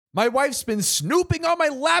My wife's been snooping on my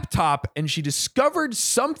laptop and she discovered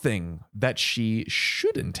something that she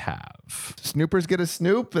shouldn't have. Snoopers get a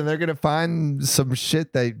snoop and they're going to find some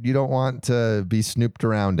shit that you don't want to be snooped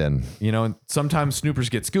around in. You know, and sometimes snoopers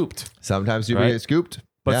get scooped. Sometimes snoopers get scooped.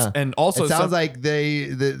 But yeah. And also it sounds like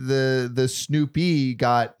the Snoopy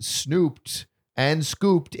got snooped and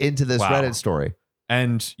scooped into this Reddit story.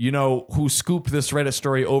 And you know who scooped this Reddit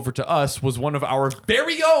story over to us was one of our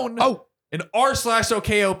very own an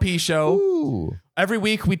r/OKOP show. Ooh. Every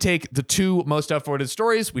week we take the 2 most upvoted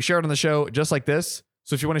stories. We share it on the show just like this.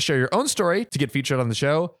 So if you want to share your own story to get featured on the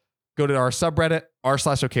show, go to our subreddit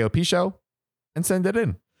r/OKOP show and send it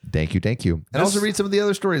in. Thank you. And also read some of the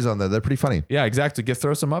other stories on there. They're pretty funny. Yeah, exactly.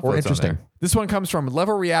 Throw some upvotes or interesting. on there. This one comes from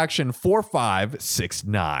Level Reaction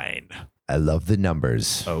 4569. I love the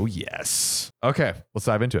numbers. Oh, yes. Okay, let's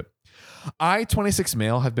dive into it. I, 26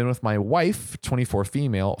 male, have been with my wife, 24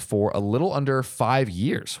 female, for a little under 5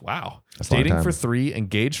 years. Wow. That's a long Dating time. for 3,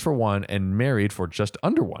 engaged for 1, and married for just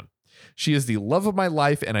under 1. She is the love of my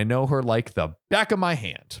life, and I know her like the back of my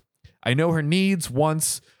hand. I know her needs,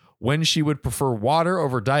 wants, when she would prefer water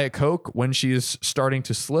over Diet Coke, when she is starting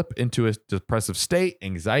to slip into a depressive state,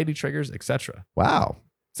 anxiety triggers, etc. Wow.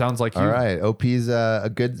 Sounds like you. All right. OP's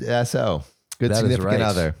a good SO. Good That is significant right.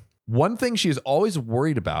 other. One thing she is always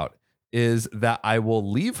worried about is that I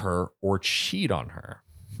will leave her or cheat on her.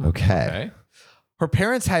 Okay. Her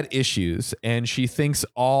parents had issues and she thinks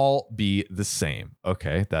all be the same.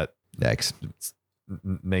 Okay. That Next.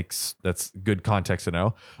 that's good context to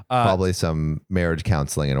know. Probably some marriage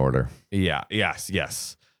counseling in order. Yeah.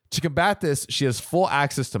 Yes. To combat this, she has full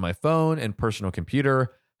access to my phone and personal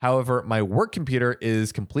computer. However, my work computer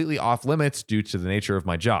is completely off limits due to the nature of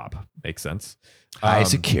my job. Makes sense. High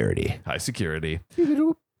security. High security.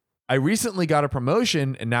 I recently got a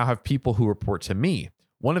promotion and now have people who report to me.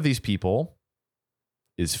 One of these people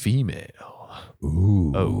is female.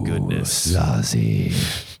 Ooh. Oh, goodness. Saucy.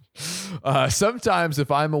 Sometimes if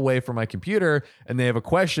I'm away from my computer and they have a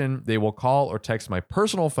question, they will call or text my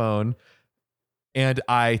personal phone. And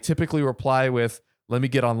I typically reply with, let me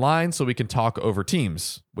get online so we can talk over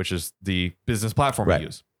Teams, which is the business platform I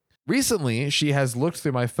use. Recently, she has looked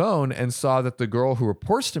through my phone and saw that the girl who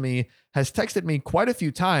reports to me has texted me quite a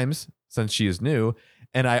few times since she is new.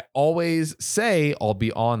 And I always say I'll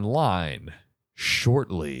be online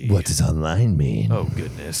shortly. What does online mean? Oh,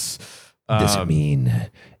 goodness. Does it mean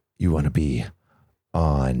you want to be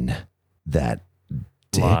on that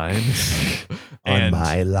dick? Line? On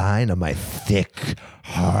my line? On my thick,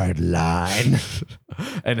 hard line?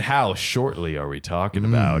 And how shortly are we talking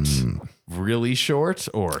about? Really short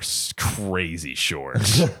or crazy short?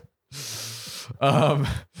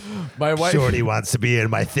 My wife. Shorty wants to be in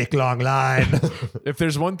my thick, long line. If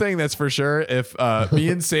there's one thing that's for sure, if me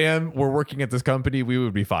and Sam were working at this company, we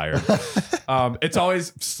would be fired. It's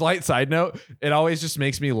always, slight side note, it always just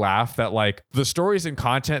makes me laugh that like the stories and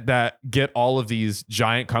content that get all of these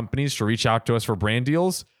giant companies to reach out to us for brand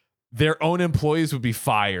deals, their own employees would be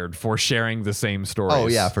fired for sharing the same stories. Oh,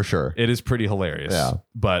 yeah, for sure. It is pretty hilarious. Yeah.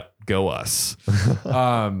 But go us.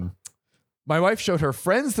 My wife showed her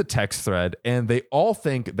friends the text thread and they all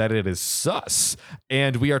think that it is sus.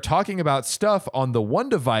 And we are talking about stuff on the one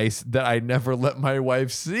device that I never let my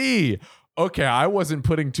wife see. Okay, I wasn't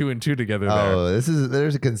putting 2 and 2 together there. Oh,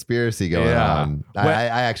 there's a conspiracy going on. I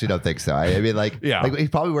actually don't think so. I mean, like he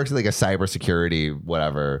probably works in like a cybersecurity,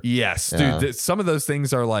 whatever. Yes, dude. Some of those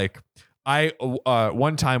things are like,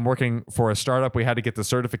 one time working for a startup, we had to get the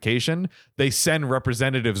certification. They send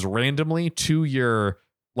representatives randomly to your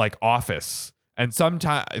like office and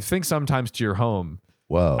sometimes to your home.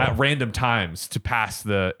 Whoa. At random times to pass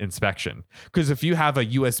the inspection. Because if you have a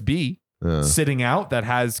USB sitting out that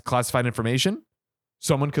has classified information,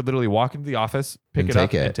 someone could literally walk into the office, pick it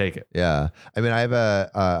up and take it. Yeah. I mean, I have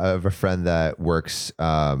a friend that works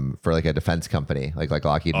for like a defense company, like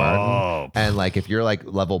Lockheed Martin. And like, if you're like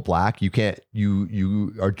level black, you can't,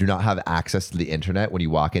 you do not have access to the internet. When you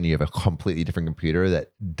walk in, you have a completely different computer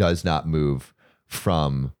that does not move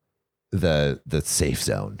from the safe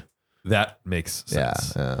zone. That makes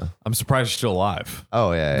sense. Yeah. I'm surprised you're still alive.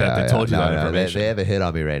 Oh, yeah. That they told you that No, information. they have a hit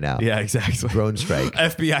on me right now. Yeah, exactly. Drone strike.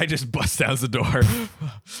 FBI just busts down the door.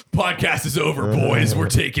 Podcast is over, boys. We're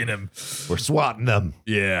taking him. We're swatting them.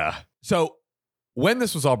 Yeah. So when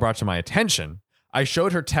this was all brought to my attention, I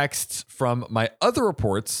showed her texts from my other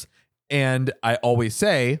reports, and I always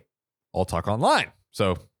say, I'll talk online.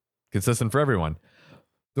 So consistent for everyone.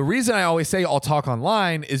 The reason I always say I'll talk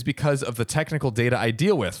online is because of the technical data I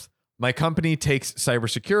deal with. My company takes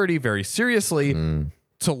cybersecurity very seriously,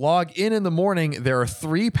 to log in the morning, there are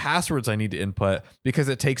 3 passwords I need to input because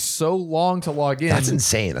it takes so long to log in. That's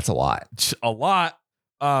insane. That's a lot. A lot.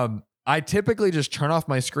 I typically just turn off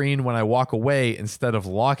my screen when I walk away instead of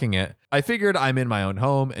locking it. I figured I'm in my own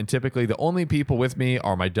home, and typically the only people with me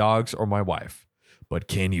are my dogs or my wife. But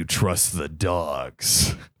can you trust the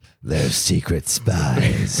dogs? They're secret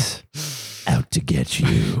spies out to get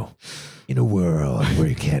you in a world where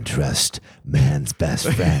you can't trust man's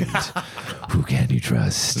best friend. Who can you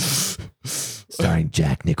trust? Starring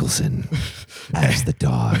Jack Nicholson as the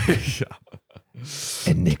dog.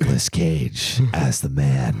 And Nicolas Cage as the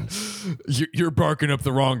man. You're barking up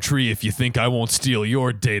the wrong tree if you think I won't steal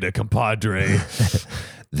your data, compadre.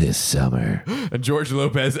 This summer. And George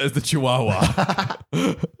Lopez as the Chihuahua.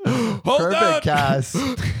 Perfect cast.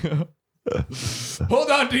 Hold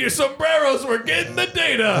on to your sombreros. We're getting the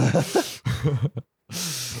data.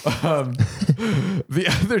 The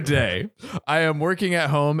other day, I am working at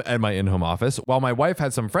home at my in-home office while my wife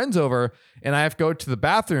had some friends over, and I have to go to the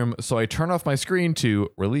bathroom, so I turn off my screen to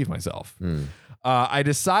relieve myself. I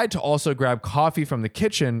decide to also grab coffee from the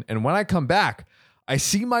kitchen, and when I come back, I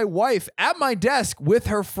see my wife at my desk with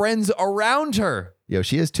her friends around her. Yo,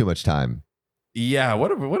 she has too much time. Yeah,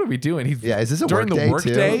 what are we doing? Is this a during work the day work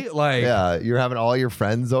too? day? Like, yeah, you're having all your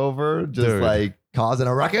friends over, just Dude. like causing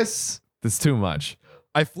a ruckus. That's too much.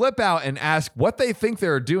 I flip out and ask what they think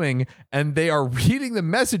they're doing, and they are reading the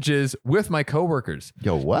messages with my coworkers.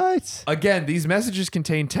 Yo, what? Again, these messages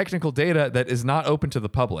contain technical data that is not open to the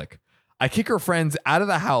public. I kick her friends out of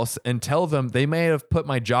the house and tell them they may have put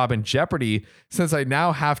my job in jeopardy since I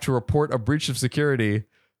now have to report a breach of security.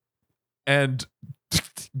 And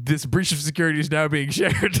this breach of security is now being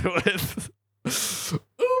shared with.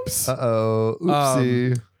 Oops. Uh-oh.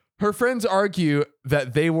 Oopsie. Her friends argue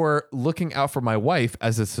that they were looking out for my wife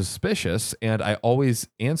as a suspicious, and I always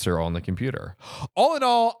answer on the computer. All in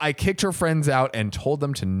all, I kicked her friends out and told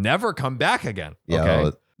them to never come back again. Yo,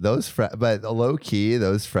 Okay. those friends, but low key,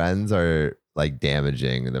 those friends are like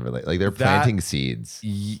damaging. Like they're planting seeds.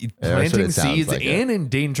 Planting seeds like and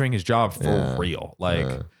endangering his job for real. Like,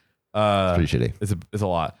 it's pretty shitty. It's a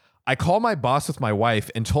lot. I called my boss with my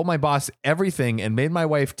wife and told my boss everything and made my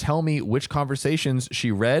wife tell me which conversations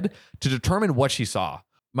she read to determine what she saw.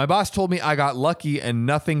 My boss told me I got lucky and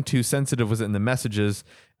nothing too sensitive was in the messages.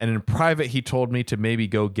 And in private, he told me to maybe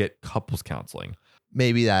go get couples counseling.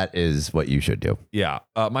 Maybe that is what you should do. Yeah.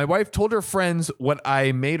 My wife told her friends what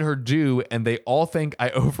I made her do, and they all think I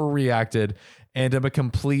overreacted and am a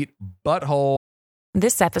complete butthole.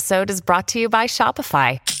 This episode is brought to you by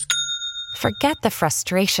Shopify. Forget the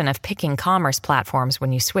frustration of picking commerce platforms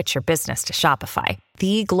when you switch your business to Shopify,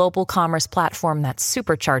 the global commerce platform that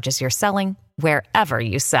supercharges your selling wherever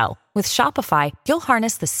you sell. With Shopify, you'll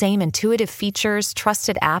harness the same intuitive features,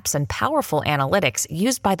 trusted apps, and powerful analytics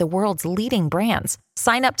used by the world's leading brands.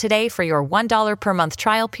 Sign up today for your $1 per month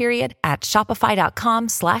trial period at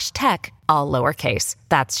shopify.com/tech, all lowercase.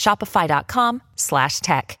 That's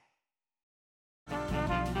shopify.com/tech.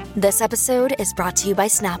 This episode is brought to you by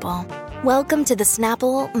Snapple. Welcome to the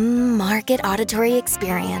Snapple Market Auditory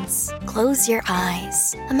Experience. Close your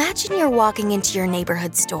eyes. Imagine you're walking into your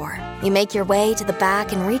neighborhood store. You make your way to the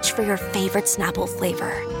back and reach for your favorite Snapple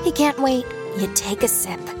flavor. You can't wait. You take a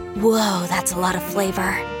sip. Whoa, that's a lot of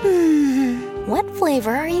flavor. What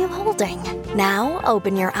flavor are you holding? Now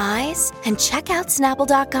open your eyes and check out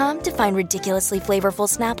Snapple.com to find ridiculously flavorful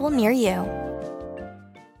Snapple near you.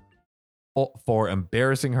 For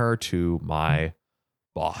embarrassing her to my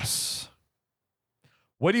boss.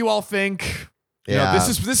 What do you all think? You know,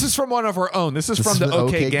 this is from one of our own. This is from the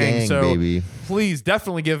OK Gang. So baby. Please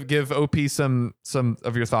definitely give OP some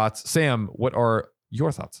of your thoughts. Sam, what are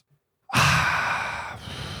your thoughts? I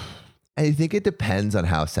think it depends on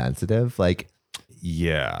how sensitive. Like,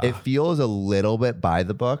 yeah, it feels a little bit by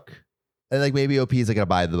the book. And like maybe OP is like a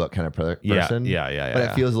by the book kind of person. Yeah. But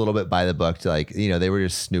it feels a little bit by the book to like, you know, they were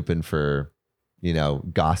just snooping for, you know,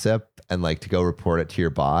 gossip, and like to go report it to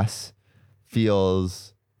your boss feels.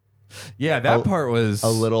 Yeah, that part was a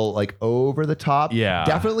little like over the top. Yeah.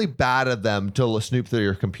 Definitely bad of them to snoop through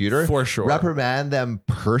your computer. For sure. Reprimand them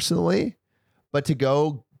personally. But to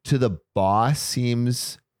go to the boss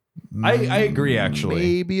seems. I agree, actually.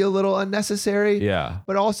 Maybe a little unnecessary. Yeah.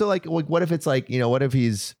 But also like what if it's like, you know, what if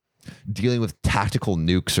he's dealing with tactical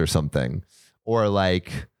nukes or something, or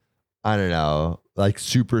like, I don't know, like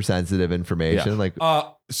super sensitive information, like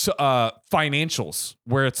financials,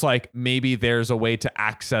 where it's like maybe there's a way to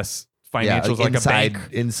access financials, like a bank,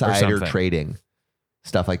 insider trading,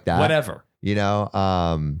 stuff like that, whatever, you know,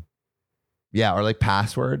 or like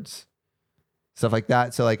passwords, stuff like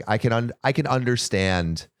that. So like I can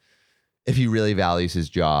understand if he really values his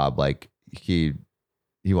job, like he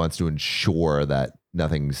wants to ensure that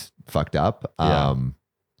nothing's fucked up. Yeah.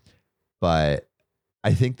 But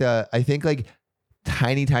I think like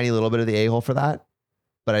tiny little bit of the a-hole for that.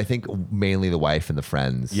 But I think mainly the wife and the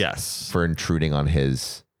friends. Yes. For intruding on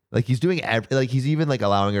his, like he's doing, like he's even like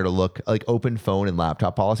allowing her to look like open phone and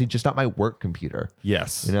laptop policy, just not my work computer.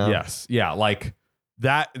 Yes. You know? Yes. Yeah. Like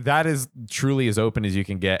that is truly as open as you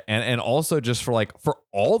can get. And also just for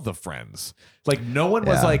all the friends, like no one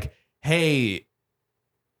was like, hey,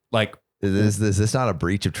 like, is this not a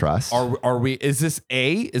breach of trust? Are we, is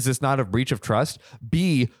this not a breach of trust?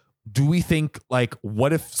 B, do we think like,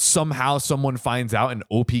 what if somehow someone finds out and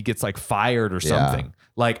OP gets like fired or something?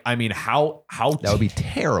 Like, I mean, how that would be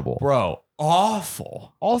terrible, bro.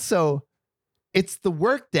 Awful. Also, it's the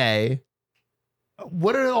work day.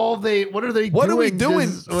 What are they doing?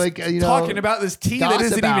 Just, like, talking about this tea that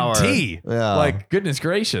isn't hour. even tea. Yeah. Like, goodness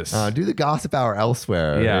gracious. Do the gossip hour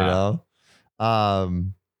elsewhere. Yeah.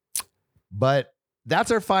 But that's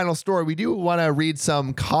our final story. We do want to read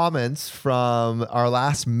some comments from our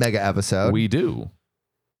last mega episode. We do.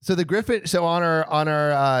 So the Griffin, on our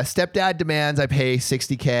stepdad demands I pay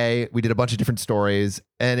 $60K. We did a bunch of different stories,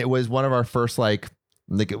 and it was one of our first like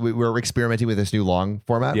we were experimenting with this new long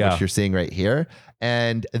format, which you're seeing right here.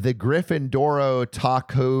 And the Gryffindoro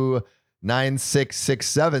Taku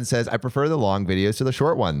 9667 says, I prefer the long videos to the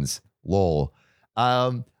short ones. Lol.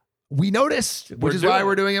 We noticed, which is why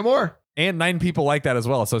we're doing it more. And 9 people like that as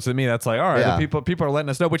well. So to me, that's like, all right, the people are letting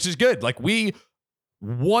us know, which is good. Like we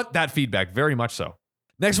want that feedback very much so.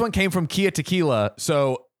 Next one came from Kia Tequila.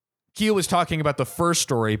 So Kia was talking about the first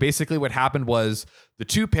story. Basically what happened was the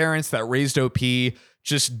 2 parents that raised OP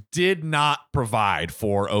just did not provide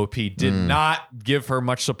for OP, did not give her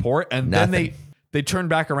much support. And then they turned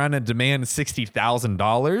back around and demand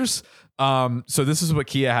 $60,000. So this is what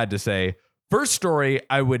Kia had to say. First story,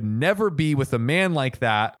 I would never be with a man like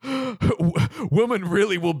that. Woman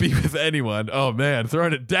really will be with anyone. Oh man,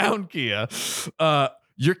 throwing it down, Kia.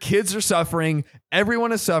 Your kids are suffering.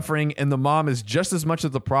 Everyone is suffering. And the mom is just as much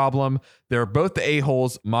of the problem. They're both the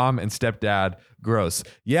a-holes, mom and stepdad. Gross.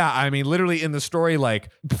 Yeah. I mean, literally in the story,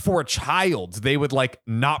 like for a child, they would like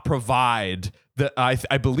not provide the,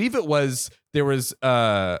 I believe it was, there was,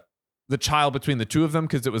 the child between the 2 of them,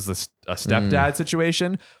 because it was a stepdad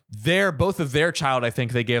situation. Both of their child, I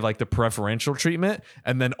think they gave like the preferential treatment,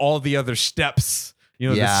 and then all the other steps,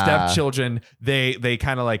 the stepchildren, they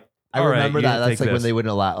kind of like. I remember that. That's like when they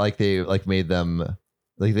wouldn't allow, like they like made them,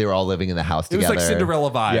 like they were all living in the house together. It was like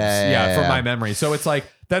Cinderella vibes, from my memory. So it's like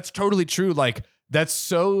that's totally true. Like that's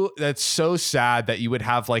so sad that you would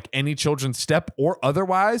have like any children step or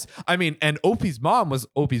otherwise. I mean, and Opie's mom was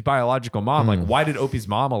Opie's biological mom. Like, why did Opie's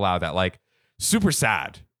mom allow that? Like, super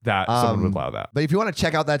sad that someone would allow that. But if you want to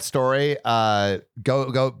check out that story, go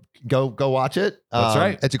watch it. That's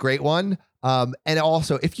right. It's a great one. And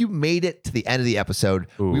also, if you made it to the end of the episode,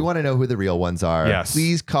 we want to know who the real ones are. Yes.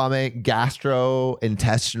 Please comment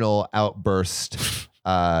gastrointestinal outburst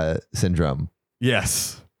syndrome.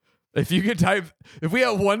 Yes. If you could if we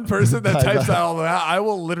have one person that types out all that, I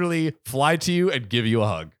will literally fly to you and give you a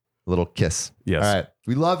hug. A little kiss. Yes. All right.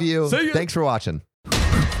 We love you. Thanks for watching.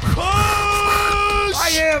 I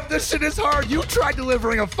am. This shit is hard. You tried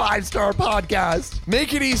delivering a 5-star podcast.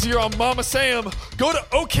 Make it easier on Mama Sam. Go to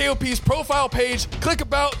OKOP's profile page, click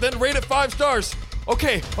about, then rate it 5 stars.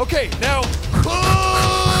 Okay, now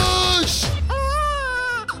push!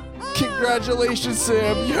 Congratulations,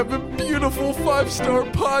 Sam. You have a beautiful 5-star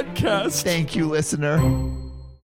podcast. Thank you, listener.